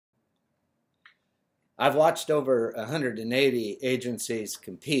I've watched over 180 agencies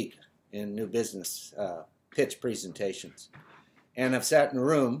compete in new business pitch presentations. And I've sat in a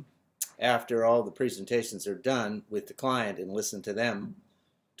room after all the presentations are done with the client and listened to them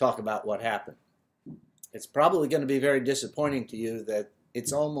talk about what happened. It's probably going to be very disappointing to you that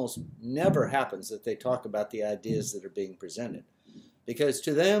it's almost never happens that they talk about the ideas that are being presented. Because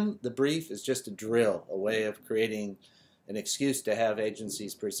to them, the brief is just a drill, a way of creating an excuse to have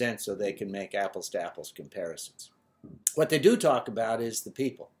agencies present so they can make apples to apples comparisons. What they do talk about is the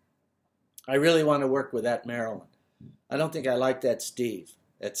people. I really want to work with that Marilyn. I don't think I like that Steve,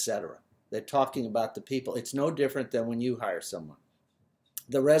 etc. They're talking about the people. It's no different than when you hire someone.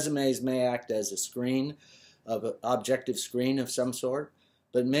 The resumes may act as a screen, of an objective screen of some sort,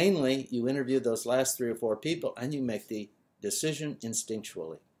 but mainly you interview those last 3 or 4 people and you make the decision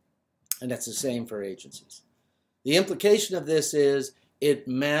instinctually. And that's the same for agencies. The implication of this is it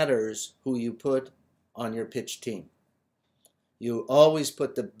matters who you put on your pitch team. You always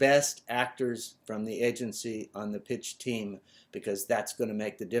put the best actors from the agency on the pitch team because that's going to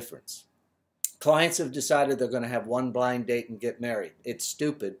make the difference. Clients have decided they're going to have one blind date and get married. It's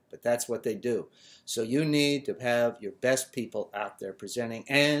stupid, but that's what they do. So you need to have your best people out there presenting,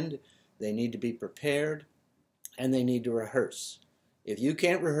 and they need to be prepared, and they need to rehearse. If you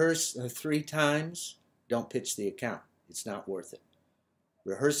can't rehearse 3 times, don't pitch the account. It's not worth it.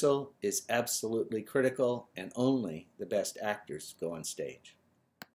 Rehearsal is absolutely critical, and only the best actors go on stage.